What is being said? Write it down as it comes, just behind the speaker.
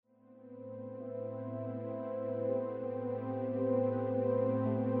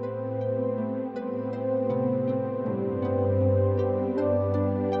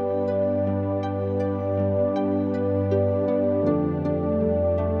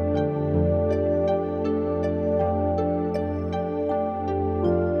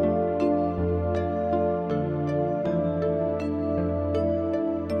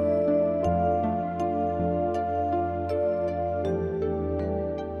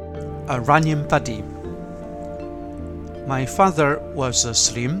A running buddy. My father was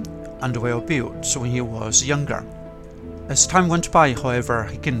slim and well-built when he was younger. As time went by, however,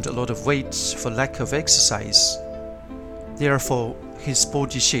 he gained a lot of weight for lack of exercise. Therefore, his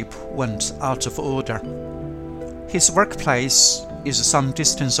body shape went out of order. His workplace is some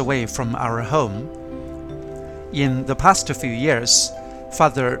distance away from our home. In the past few years,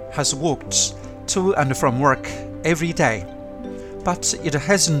 father has walked to and from work every day, but it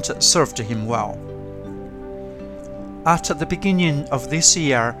hasn't served him well. At the beginning of this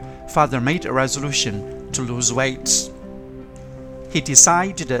year, father made a resolution to lose weight. He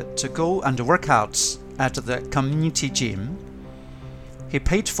decided to go and work out at the community gym. He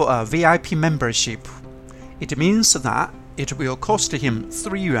paid for a VIP membership. It means that it will cost him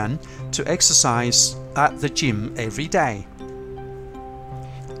 3 yuan to exercise at the gym every day.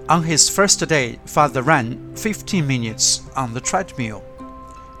 On his first day, father ran 15 minutes on the treadmill.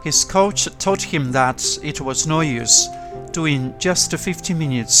 His coach told him that it was no use doing just 15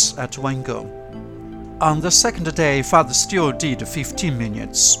 minutes at one go. On the second day, father still did 15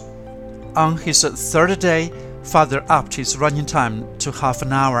 minutes. On his third day, father upped his running time to half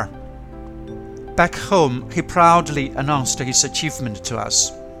an hour. Back home, he proudly announced his achievement to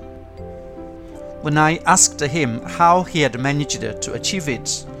us. When I asked him how he had managed to achieve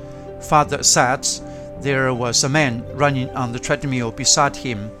it, father said there was a man running on the treadmill beside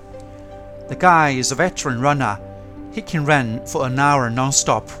him. The guy is a veteran runner. He can run for an hour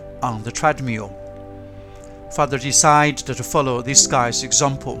non-stop on the treadmill. Father decided to follow this guy's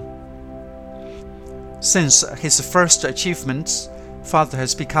example. Since his first achievement, father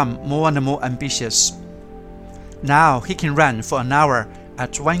has become more and more ambitious. Now he can run for an hour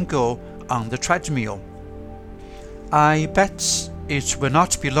at one go on the treadmill. I bet it will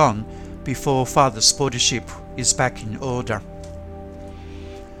not be long before father's body shape is back in order.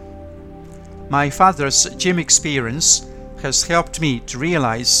 My father's gym experience has helped me to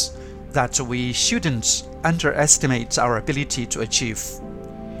realize that we shouldn't underestimate our ability to achieve.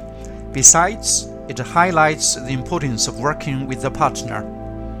 Besides, it highlights the importance of working with a partner.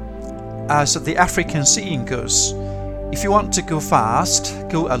 As the African saying goes, if you want to go fast,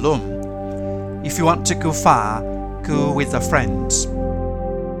 go alone. If you want to go far, go with a friend.